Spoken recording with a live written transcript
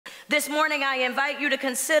This morning, I invite you to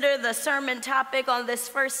consider the sermon topic on this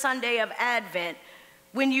first Sunday of Advent,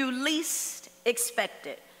 when you least expect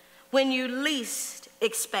it. When you least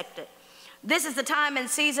expect it. This is the time and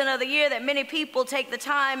season of the year that many people take the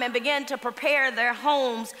time and begin to prepare their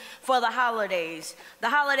homes for the holidays. The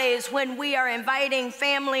holidays when we are inviting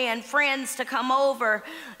family and friends to come over.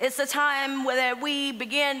 It's a time where we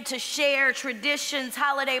begin to share traditions,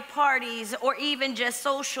 holiday parties, or even just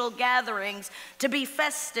social gatherings to be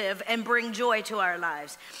festive and bring joy to our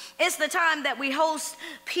lives. It's the time that we host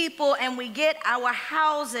people and we get our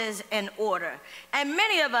houses in order. And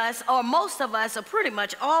many of us, or most of us, or pretty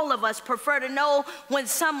much all of us, prefer to know when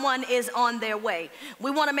someone is on their way.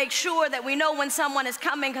 We want to make sure that we know when someone is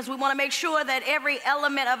coming because we want to make sure that every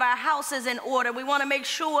element of our house is in order. We want to make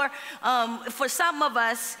sure, for some of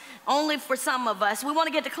us, only for some of us, we want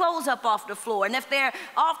to get the clothes up off the floor. And if they're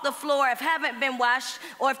off the floor, if haven't been washed,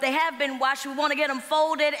 or if they have been washed, we want to get them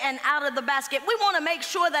folded and out of the basket. We want to make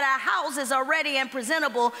sure that our houses are ready and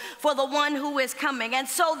presentable for the one who is coming. And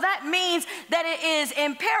so that means that it is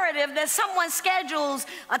imperative that someone schedules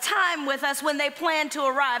a time with us when they plan to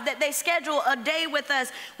arrive, that they schedule a day with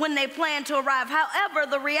us when they plan to arrive. However,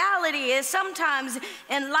 the reality is sometimes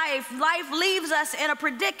in life leaves us in a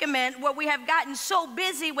predicament where we have gotten so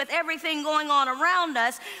busy with everything going on around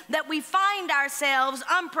us that we find ourselves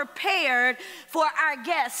unprepared for our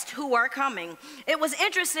guests who are coming. It was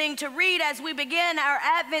interesting to read as we begin our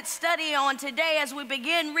Advent study on today, as we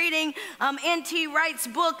begin reading N.T. Wright's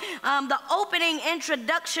book, the opening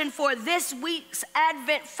introduction for this week's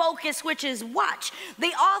Advent focus, which is watch. The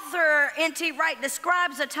author, N.T. Wright,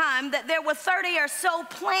 describes a time that there were 30 or so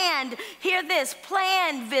planned, hear this,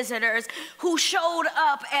 planned visitors who showed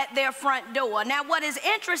up at their front door. Now, what is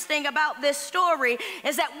interesting about this story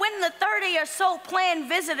is that when the 30 or so planned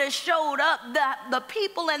visitors showed up, the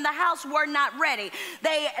people in the house were not ready.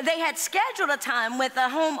 They had scheduled a time with the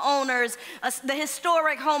homeowners, the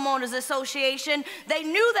Historic Homeowners Association. They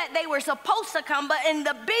knew that they were supposed to come, but in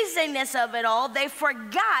the busyness of it all, they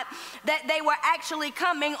forgot that they were actually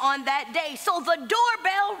coming on that day. So the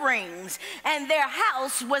doorbell rings and their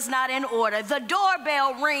house was not in order. The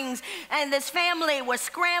doorbell rings and this family was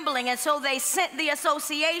scrambling, and so they sent the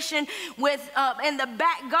association in the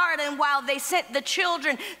back garden while they sent the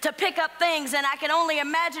children to pick up things. And I can only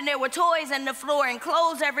imagine there were toys on the floor and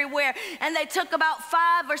clothes everywhere, and they took about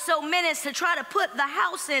 5 or so minutes to try to put the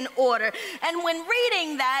house in order. And when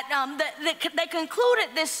reading that, they concluded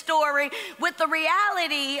this story with the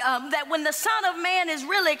reality that when the Son of Man is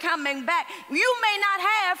really coming back, you may not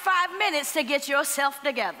have 5 minutes to get yourself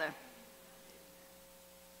together.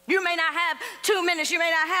 You may not have 2 minutes, you may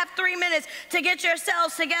not have 3 minutes to get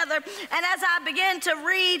yourselves together. And as I began to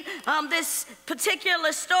read this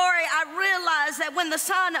particular story, I realized that when the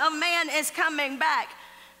Son of Man is coming back,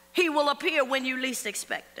 he will appear when you least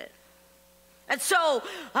expect it. And so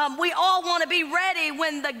we all want to be ready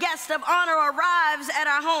when the guest of honor arrives at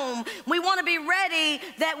our home. We want to be ready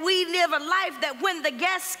that we live a life that when the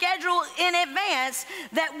guest schedule in advance,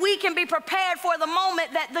 that we can be prepared for the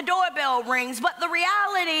moment that the doorbell rings. But the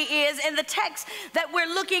reality is, in the text that we're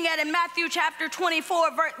looking at in Matthew chapter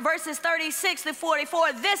 24, verses 36 to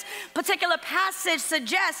 44, this particular passage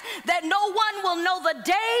suggests that no one will know the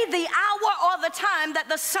day, the hour, or the time that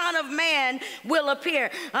the Son of Man will appear.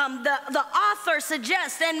 The author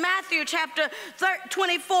suggests in Matthew chapter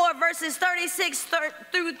 24 verses 36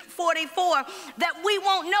 through 44 that we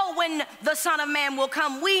won't know when the Son of Man will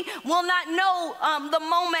come. We will not know the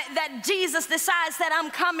moment that Jesus decides that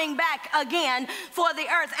I'm coming back again for the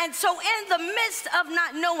earth. And so in the midst of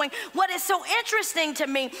not knowing, what is so interesting to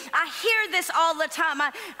me, I hear this all the time.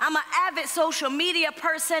 I'm an avid social media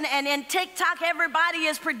person, and in TikTok everybody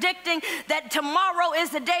is predicting that tomorrow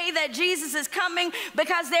is the day that Jesus is coming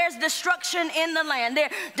because there's destruction in the land. They're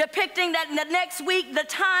depicting that the next week the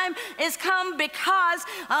time is come because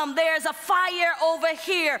there's a fire over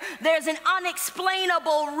here. There's an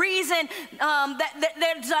unexplainable reason, that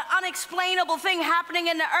there's an unexplainable thing happening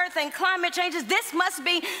in the earth and climate changes. This must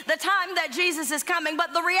be the time that Jesus is coming.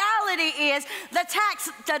 But the reality is the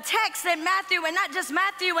text in Matthew, and not just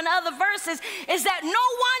Matthew and other verses, is that no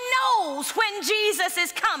one knows when Jesus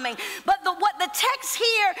is coming. But what the text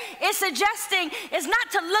here is suggesting is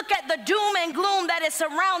not to look at the doom and gloom that is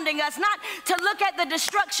surrounding us, not to look at the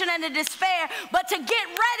destruction and the despair, but to get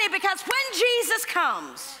ready, because when Jesus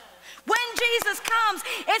comes,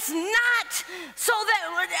 it's not so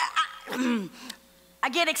that I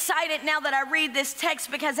get excited now that I read this text,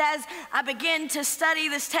 because as I begin to study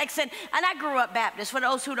this text, and I grew up Baptist, for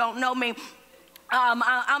those who don't know me,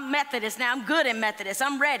 I'm Methodist now. I'm good in Methodist.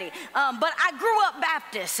 I'm ready. But I grew up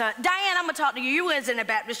Baptist. Diane, I'm going to talk to you. You was in a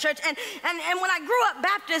Baptist church. And when I grew up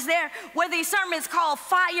Baptist, there were these sermons called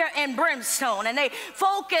Fire and Brimstone. And they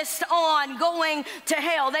focused on going to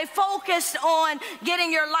hell. They focused on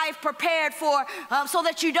getting your life prepared for so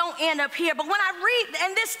that you don't end up here. But when I read,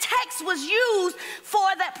 and this text was used for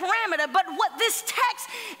that parameter, but what this text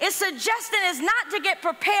is suggesting is not to get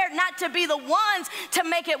prepared, not to be the ones to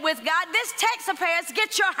make it with God. This text prepares,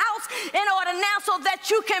 get your house in order now so that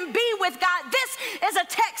you can be with God. This is a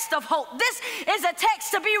text of hope. This is a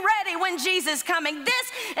text to be ready when Jesus is coming. This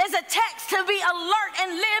is a text to be alert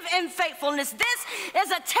and live in faithfulness. This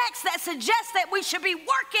is a text that suggests that we should be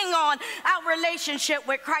working on our relationship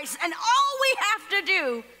with Christ. And all we have to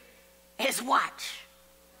do is watch.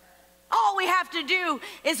 All we have to do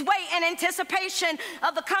is wait in anticipation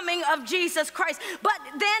of the coming of Jesus Christ. But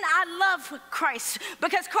then I love Christ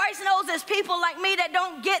because Christ knows there's people like me that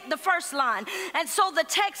don't get the first line. And so the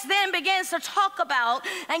text then begins to talk about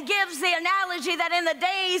and gives the analogy that in the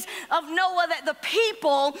days of Noah that the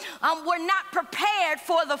people were not prepared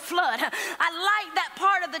for the flood. I like that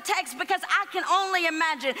part of the text because I can only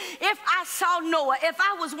imagine if I saw Noah, if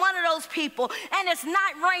I was one of those people and it's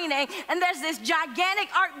not raining and there's this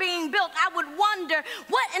gigantic ark being built, I would wonder,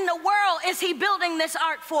 what in the world is he building this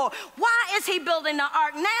ark for? Why is he building the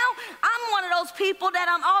ark? Now, I'm one of those people that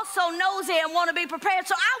I'm also nosy and want to be prepared.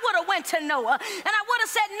 So I would have went to Noah and I would have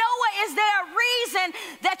said, Noah, is there a reason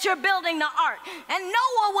that you're building the ark? And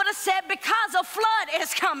Noah would have said, because a flood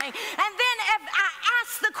is coming. And then if I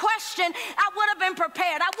asked the question, I would have been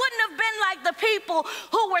prepared. I wouldn't have been like the people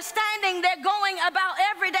who were standing there going about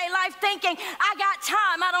everyday life thinking, I got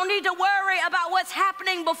time. I don't need to worry about what's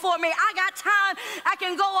happening before me. I got time. I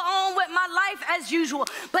can go on with my life as usual.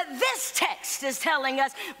 But this text is telling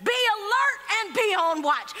us, be alert and be on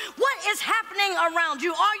watch. What is happening around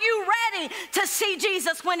you? Are you ready to see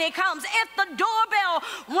Jesus when he comes? If the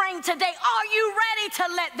doorbell rang today, are you ready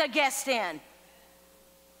to let the guest in?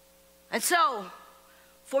 And so,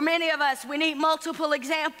 for many of us, we need multiple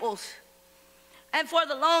examples. And for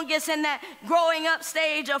the longest in that growing up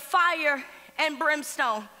stage of fire and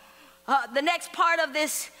brimstone, the next part of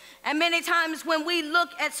this, and many times when we look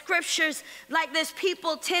at scriptures like this,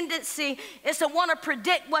 people's tendency is to want to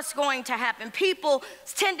predict what's going to happen. People's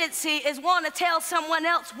tendency is want to tell someone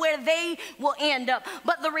else where they will end up.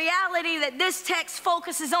 But the reality that this text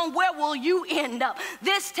focuses on, where will you end up?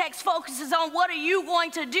 This text focuses on what are you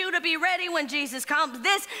going to do to be ready when Jesus comes.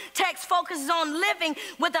 This text focuses on living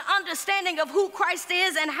with the understanding of who Christ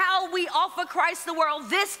is and how we offer Christ the world.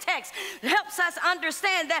 This text helps us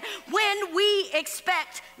understand that when we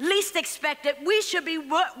least expected, we should be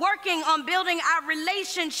working on building our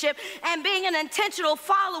relationship and being an intentional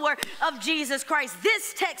follower of Jesus Christ.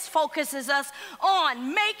 This text focuses us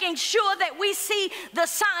on making sure that we see the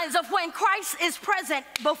signs of when Christ is present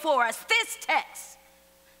before us. This text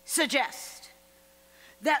suggests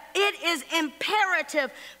that it is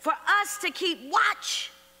imperative for us to keep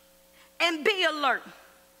watch and be alert.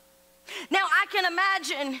 Now, I can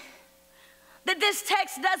imagine that this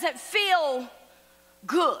text doesn't feel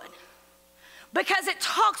good because it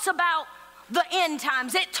talks about the end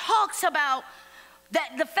times. It talks about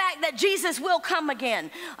the fact that Jesus will come again.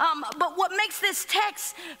 But what makes this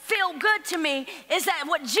text feel good to me is that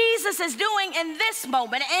what Jesus is doing in this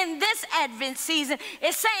moment, in this Advent season,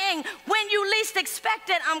 is saying, when you least expect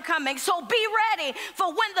it, I'm coming. So be ready for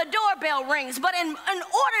when the doorbell rings. But in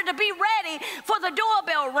order to be ready for the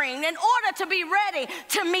doorbell ring, in order to be ready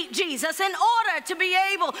to meet Jesus, in order to be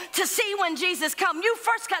able to see when Jesus comes, you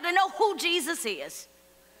first got to know who Jesus is.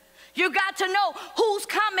 You got to know who's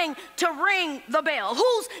coming to ring the bell,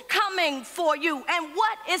 who's coming for you, and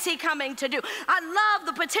what is he coming to do. I love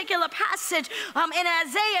the particular passage in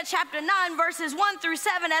Isaiah chapter 9, verses 1 through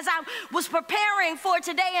 7, as I was preparing for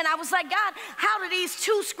today, and I was like, God, how do these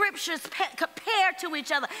two scriptures compare to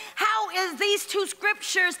each other? How is these two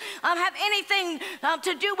scriptures have anything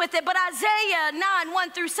to do with it? But Isaiah 9,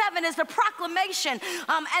 1 through 7 is the proclamation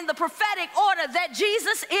and the prophetic order that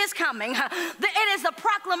Jesus is coming. It is the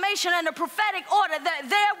proclamation and the prophetic order that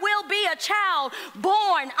there will be a child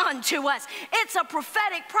born unto us. It's a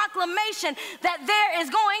prophetic proclamation that there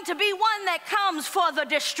is going to be one that comes for the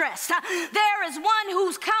distressed. There is one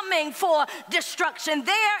who's coming for destruction.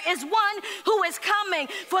 There is one who is coming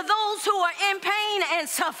for those who are in pain and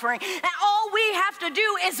suffering. And all we have to do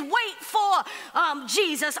is wait for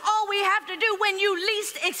Jesus. All we have to do when you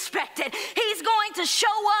least expect it, he's going to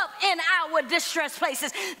show up in our distressed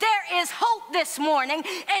places. There is hope this morning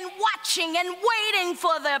and watching and waiting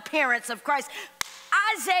for the appearance of Christ.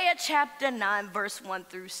 Isaiah chapter 9, verse 1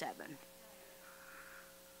 through 7.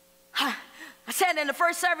 I said in the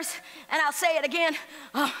first service, and I'll say it again,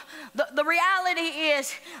 the reality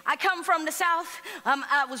is I come from the South.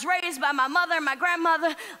 I was raised by my mother and my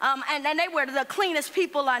grandmother, and they were the cleanest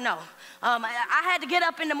people I know. I had to get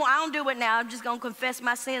up in the morning. I don't do it now. I'm just going to confess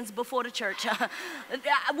my sins before the church.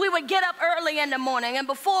 We would get up early in the morning, and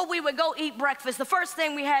before we would go eat breakfast, the first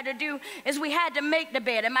thing we had to do is we had to make the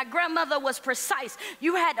bed. And my grandmother was precise.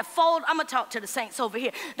 You had to fold. I'm going to talk to the saints over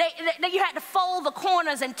here. You had to fold the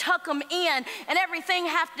corners and tuck them in, and everything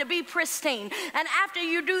had to be pristine. And after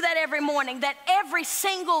you do that every morning, that every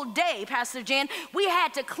single day, Pastor Jen, we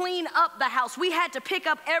had to clean up the house. We had to pick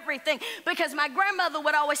up everything because my grandmother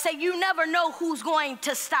would always say, you never know who's going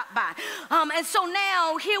to stop by. And so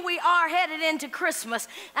now here we are headed into Christmas,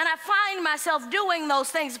 and I find myself doing those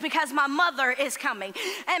things because my mother is coming.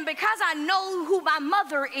 And because I know who my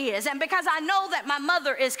mother is, and because I know that my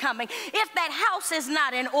mother is coming, if that house is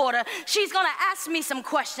not in order, she's going to ask me some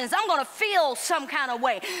questions. I'm going to feel some kind of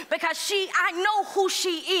way because I know who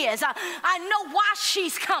she is. I know why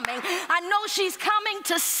she's coming. I know she's coming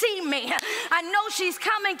to see me. I know she's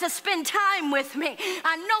coming to spend time with me.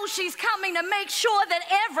 I know she's coming to make sure that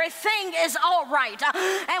everything is all right.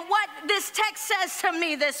 And what this text says to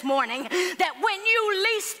me this morning, that when you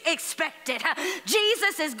least expect it,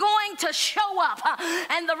 Jesus is going to show up.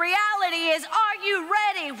 And the reality is, are you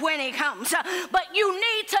ready when he comes? But you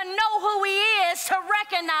need to know who he is to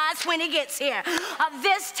recognize when he gets here.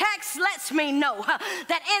 This text lets me know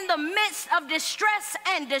that in the midst of distress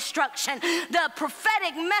and destruction, the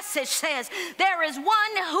prophetic message says there is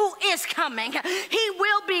one who is coming. He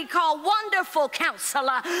will be called Wonderful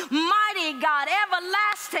Counselor, Mighty God,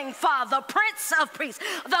 Everlasting Father, Prince of Peace.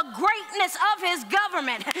 The greatness of his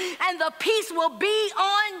government and the peace will be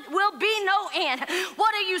no end.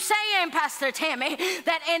 What are you saying, Pastor Tammy?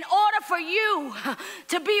 That in order for you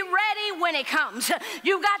to be ready when it comes,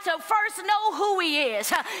 you got to first know who he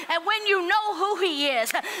is. And when you know who he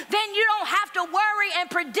is, then you don't have to worry and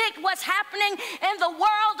predict what's happening in the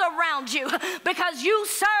world around you, because you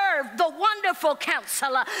serve the Wonderful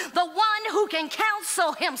Counselor, the one who can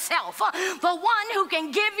counsel himself, the one who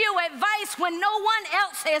can give you advice when no one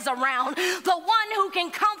else is around, the one who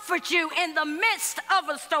can comfort you in the midst of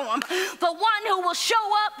a storm, the one who will show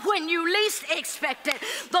up when you least expect it,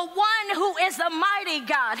 the one who is the mighty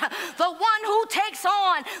God, the one who takes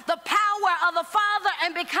on the power of the Father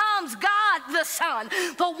and becomes God the Son,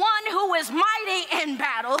 the one who is mighty in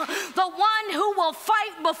battle, the one who will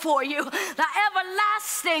fight before you, the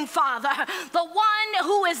everlasting Father, the one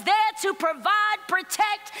who is there to provide,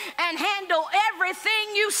 protect, and handle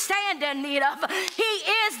everything you stand in need of. He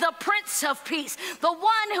is the Prince of Peace, the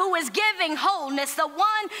one who is giving wholeness, the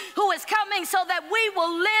one who is coming so that we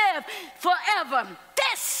will live forever.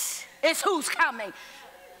 This is who's coming.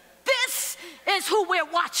 This is who we're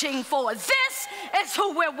watching for. This is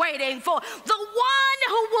who we're waiting for. The one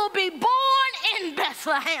who will be born in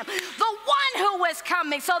Bethlehem. The one who is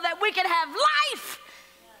coming so that we can have life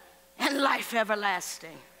and life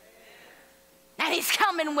everlasting. And he's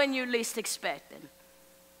coming when you least expect him.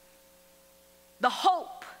 The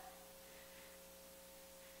hope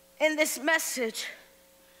in this message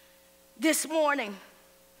this morning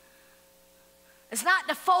is not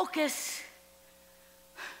to focus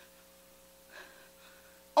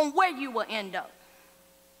on where you will end up.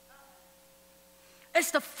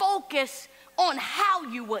 It's to focus on how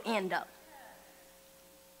you will end up.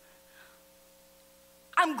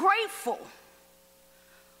 I'm grateful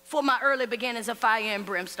for my early beginnings of fire and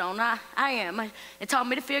brimstone. I am. It taught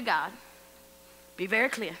me to fear God. Be very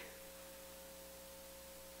clear.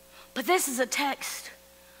 But this is a text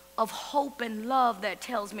of hope and love that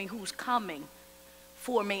tells me who's coming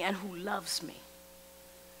for me and who loves me.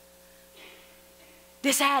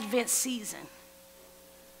 This Advent season,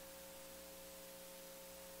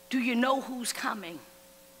 do you know who's coming?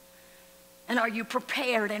 And are you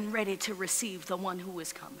prepared and ready to receive the one who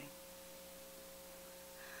is coming?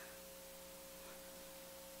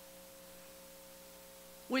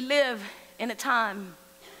 We live in a time,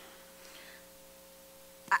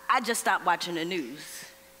 I just stopped watching the news,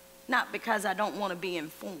 not because I don't want to be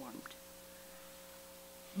informed,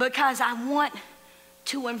 because I want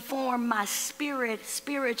to inform my spirit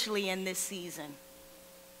spiritually in this season.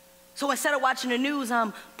 So instead of watching the news,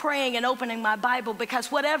 I'm praying and opening my Bible,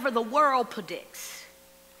 because whatever the world predicts,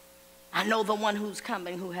 I know the one who's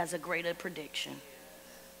coming who has a greater prediction.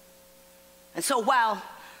 And so while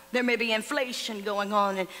there may be inflation going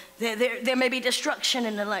on and there may be destruction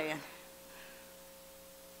in the land,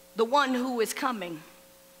 the one who is coming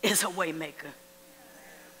is a way maker.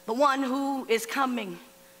 The one who is coming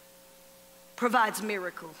provides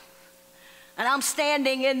miracles. And I'm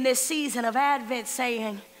standing in this season of Advent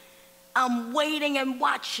saying, I'm waiting and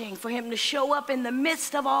watching for him to show up in the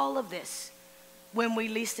midst of all of this when we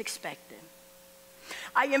least expect it.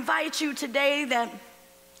 I invite you today that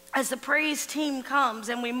as the praise team comes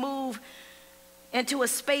and we move into a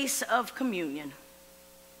space of communion.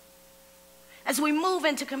 As we move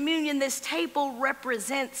into communion, this table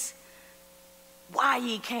represents why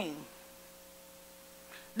he came.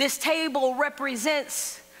 This table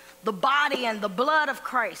represents the body and the blood of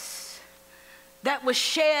Christ that was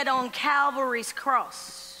shed on Calvary's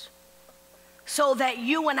cross so that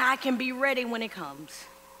you and I can be ready when it comes.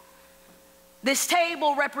 This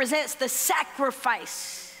table represents the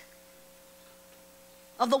sacrifice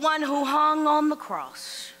of the one who hung on the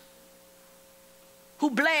cross,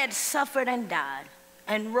 who bled, suffered, and died,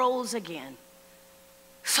 and rose again,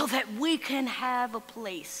 so that we can have a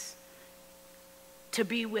place to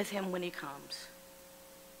be with him when he comes.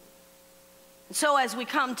 And so as we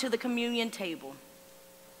come to the communion table,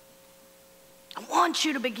 I want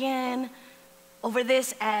you to begin over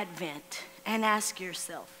this Advent and ask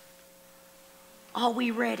yourself, are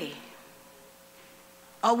we ready?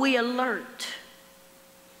 Are we alert?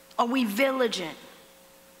 Are we vigilant?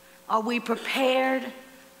 Are we prepared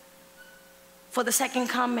for the second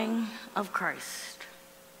coming of Christ?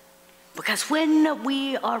 Because when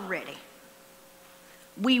we are ready,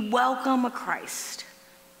 we welcome a Christ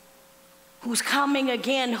who's coming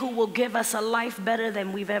again, who will give us a life better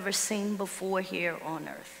than we've ever seen before here on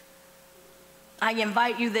earth. I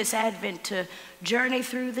invite you this Advent to journey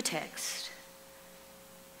through the text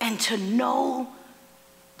and to know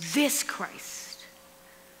this Christ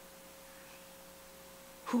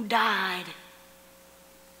who died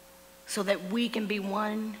so that we can be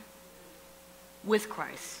one with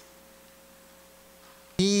Christ.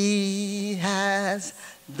 He has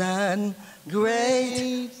done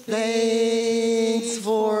great things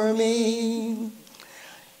for me.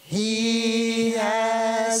 He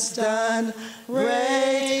has done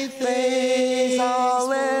great things.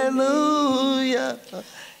 Hallelujah.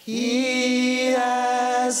 He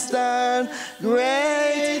has done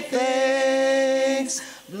great things.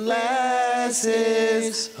 Bless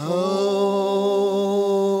his holy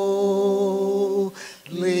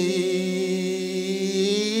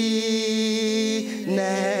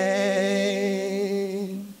name.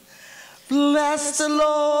 Bless the Lord,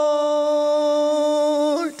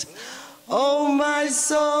 oh my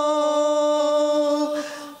soul,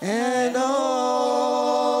 and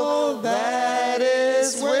all that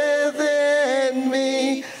is within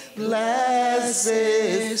me. Bless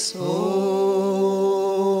his holy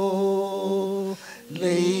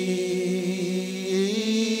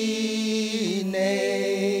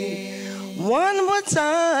name. One more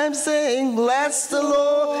time, sing, bless the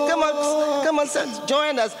Lord. Come on,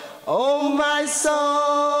 join us. Oh, my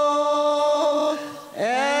soul,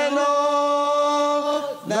 and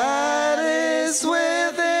all that is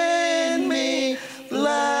within me,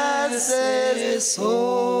 bless his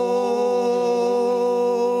holy